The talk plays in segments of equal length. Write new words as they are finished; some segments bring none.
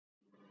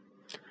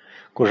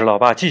故事老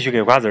爸继续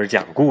给瓜子儿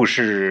讲故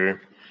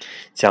事，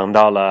讲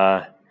到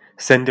了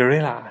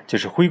Cinderella， 就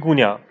是灰姑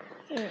娘。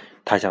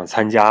她想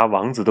参加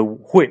王子的舞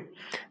会，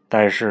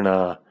但是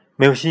呢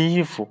没有新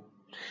衣服。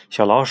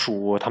小老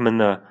鼠他们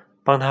呢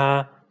帮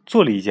她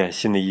做了一件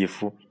新的衣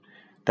服，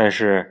但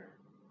是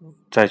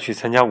在去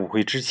参加舞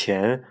会之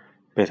前，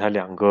被她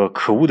两个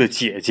可恶的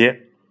姐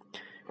姐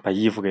把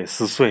衣服给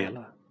撕碎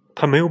了。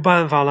她没有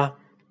办法了。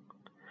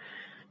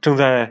正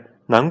在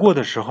难过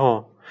的时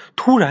候，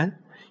突然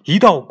一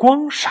道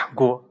光闪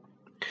过，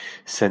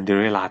森德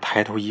瑞拉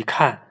抬头一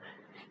看，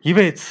一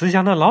位慈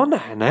祥的老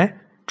奶奶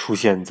出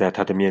现在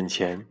她的面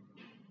前。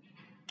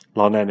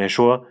老奶奶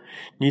说：“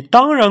你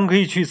当然可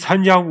以去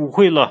参加舞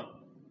会了。”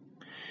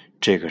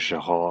这个时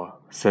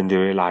候，森德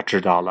瑞拉知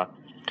道了，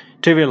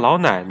这位老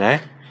奶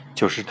奶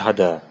就是她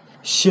的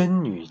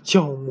仙女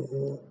教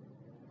母。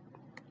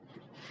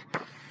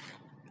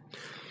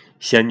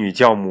仙女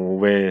教母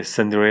为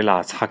森德瑞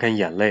拉擦干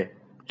眼泪：“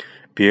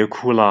别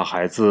哭了，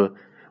孩子，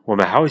我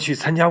们还要去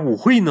参加舞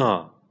会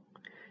呢。”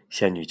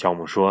仙女教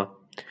母说：“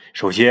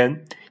首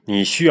先，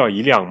你需要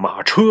一辆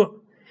马车、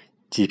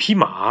几匹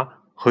马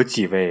和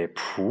几位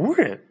仆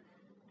人。”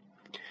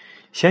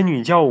仙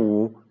女教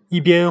母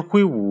一边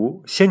挥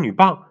舞仙女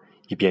棒，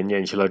一边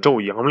念起了咒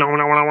语。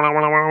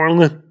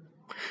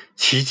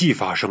奇迹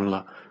发生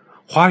了，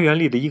花园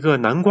里的一个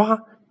南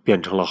瓜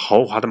变成了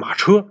豪华的马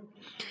车，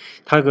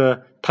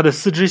他的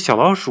4只小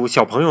老鼠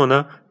小朋友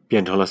呢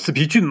变成了4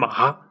匹骏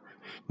马，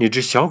那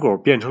只小狗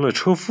变成了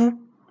车夫，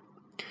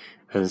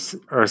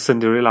而森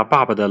德瑞拉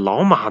爸爸的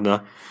老马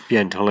呢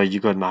变成了一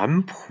个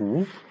男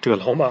仆。这个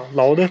老马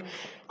老的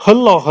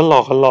很老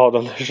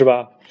的了，是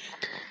吧？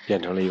变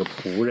成了一个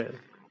仆人。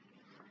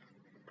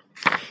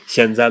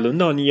现在轮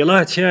到你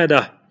了，亲爱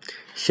的。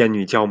仙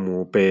女教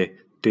母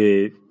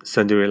对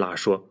森德瑞拉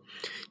说：“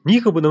你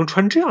可不能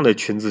穿这样的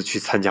裙子去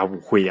参加舞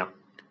会呀。”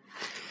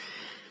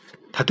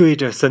他对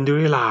着森德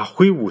瑞拉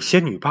挥舞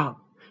仙女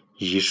棒，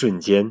一瞬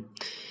间，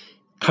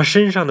他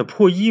身上的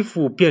破衣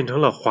服变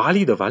成了华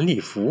丽的晚礼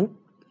服。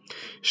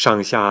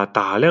上下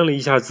打量了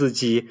一下自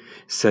己，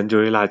森德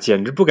瑞拉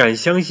简直不敢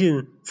相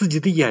信自己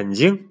的眼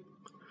睛。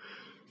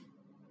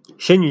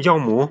仙女教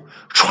母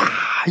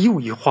唰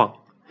又一晃，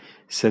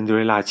森德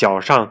瑞拉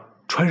脚上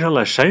穿上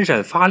了闪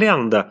闪发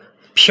亮的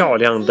漂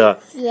亮的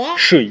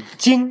水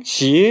晶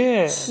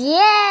鞋。谢。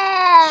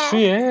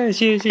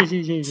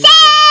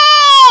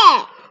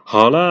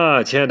好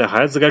了，亲爱的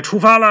孩子，该出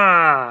发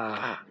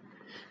啦！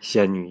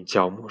仙女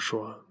教母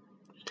说：“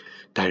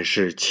但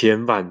是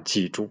千万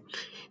记住，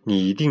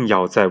你一定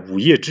要在午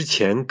夜之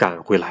前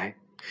赶回来。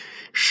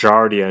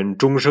12点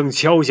钟声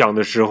敲响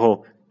的时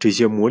候，这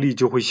些魔力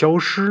就会消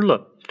失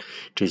了，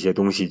这些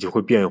东西就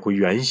会变回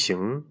原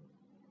形。”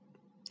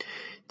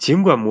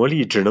尽管魔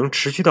力只能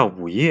持续到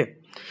午夜，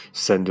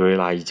森德瑞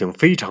拉已经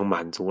非常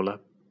满足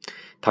了。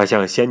他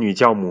向仙女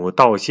教母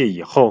道谢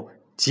以后，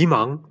急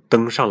忙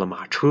登上了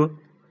马车。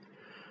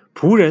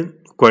仆人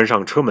关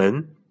上车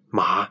门，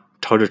马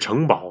朝着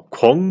城堡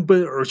狂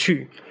奔而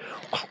去。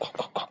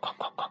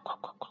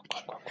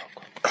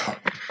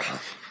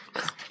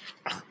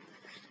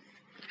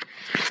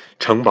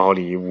城堡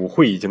里舞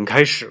会已经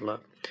开始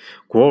了，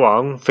国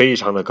王非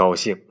常的高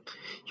兴，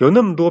有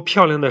那么多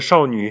漂亮的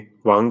少女，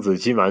王子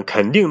今晚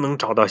肯定能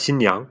找到新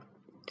娘。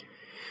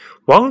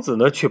王子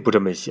呢却不这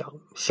么想，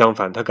相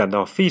反他感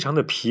到非常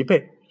的疲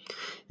惫，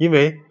因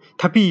为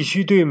他必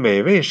须对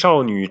每位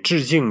少女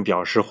致敬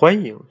表示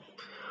欢迎，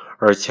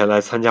而前来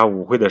参加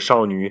舞会的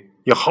少女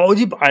有好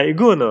几百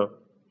个呢。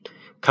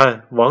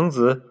看，王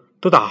子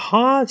都打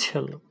哈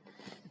欠了。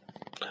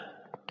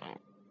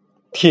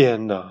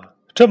天哪，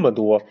这么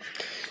多！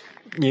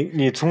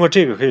你通过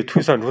这个可以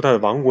推算出他的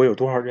王国有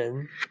多少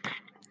人，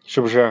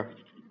是不是？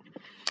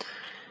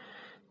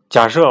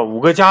假设5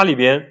个家庭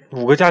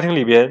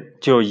里边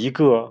就有一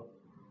个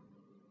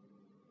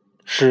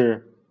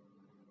是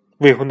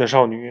未婚的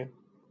少女，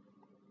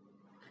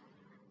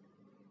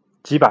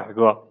几百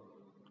个，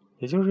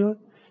也就是说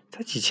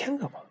才几千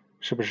个吧，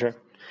是不是？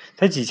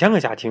才几千个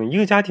家庭，一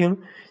个家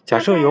庭假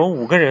设有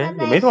5个人，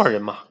也没多少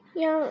人嘛。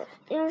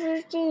要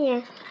是这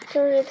样，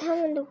就是他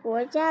们的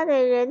国家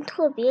的人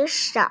特别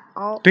少。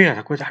对呀，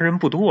他国家人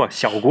不多，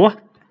小国，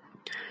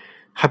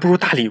还不如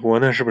大理国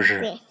呢，是不是？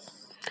对。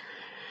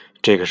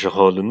这个时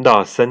候轮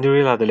到森德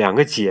瑞拉的2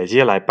个姐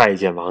姐来拜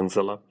见王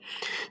子了，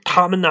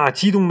他们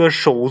激动的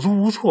手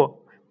足无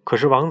措，可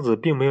是王子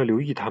并没有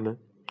留意他们，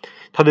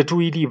他的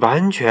注意力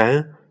完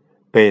全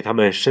被他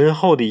们身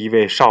后的一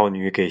位少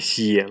女给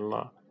吸引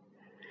了。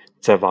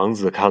在王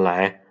子看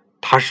来，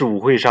她是舞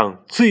会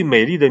上最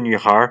美丽的女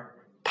孩，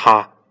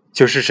她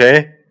就是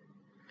谁？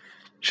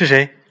是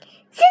谁？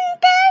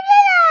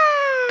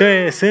 Cinderella。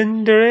 对，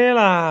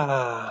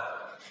 Cinderella。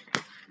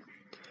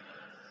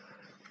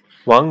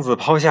王子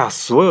抛下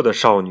所有的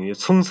少女，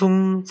匆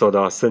匆走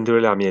到森德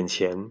瑞拉面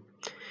前，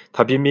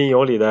他彬彬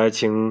有礼地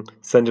请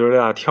森德瑞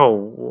拉跳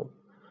舞。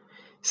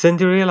森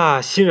德瑞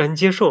拉欣然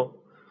接受，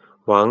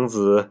王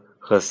子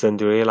和森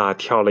德瑞拉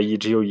跳了一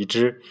支又一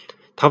支，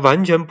他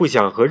完全不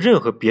想和任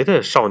何别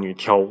的少女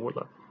跳舞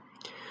了。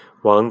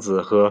王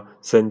子和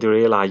辛德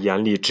瑞拉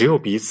眼里只有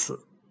彼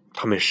此，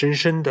他们深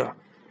深地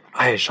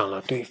爱上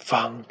了对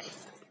方。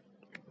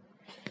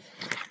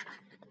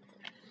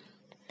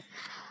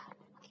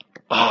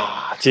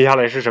接下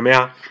来是什么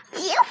呀？结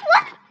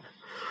婚。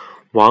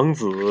王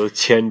子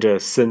牵着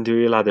辛德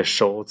瑞拉的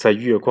手在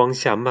月光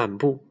下漫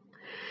步，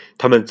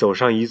他们走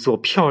上一座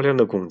漂亮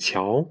的拱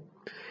桥，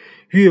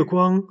月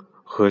光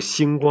和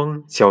星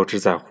光交织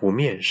在湖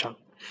面上，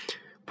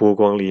波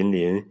光粼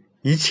粼，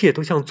一切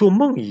都像做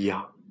梦一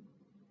样。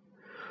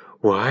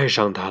我爱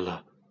上他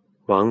了，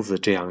王子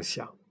这样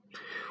想。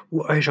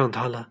我爱上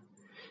他了，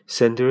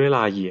辛德瑞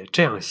拉也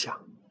这样想。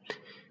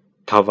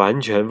他完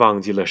全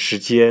忘记了时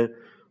间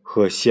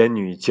和仙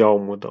女教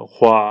母的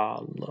话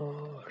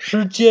了，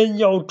时间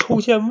要出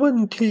现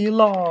问题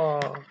了。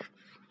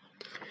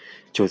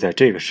就在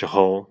这个时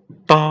候，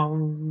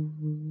当，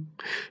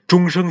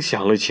钟声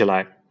响了起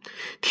来。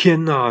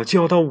天哪，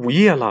就要到午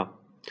夜了。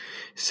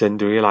辛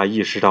德瑞拉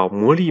意识到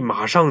魔力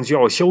马上就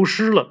要消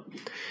失了，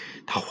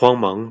他慌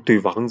忙对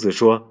王子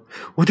说：“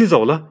我得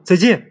走了，再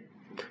见。”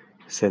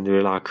辛德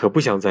瑞拉可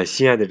不想在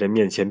心爱的人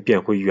面前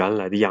变回原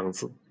来的样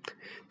子，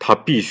他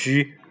必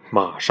须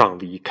马上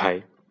离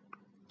开。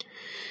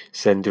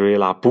辛德瑞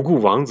拉不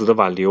顾王子的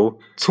挽留，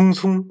匆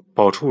匆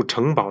跑出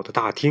城堡的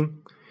大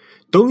厅。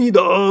等一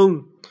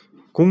等！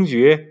公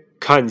爵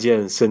看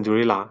见辛德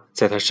瑞拉，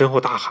在他身后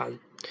大喊，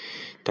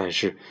但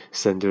是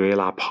辛德瑞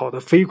拉跑得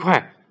飞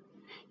快，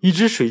一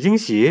只水晶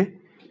鞋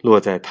落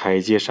在台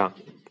阶上，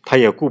他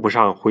也顾不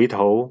上回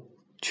头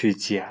去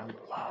捡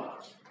了。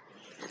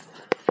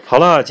好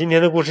了，今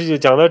天的故事就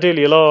讲到这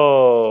里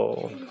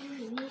喽。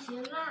那些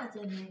落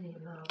在那里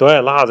了。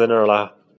对，落在那儿了。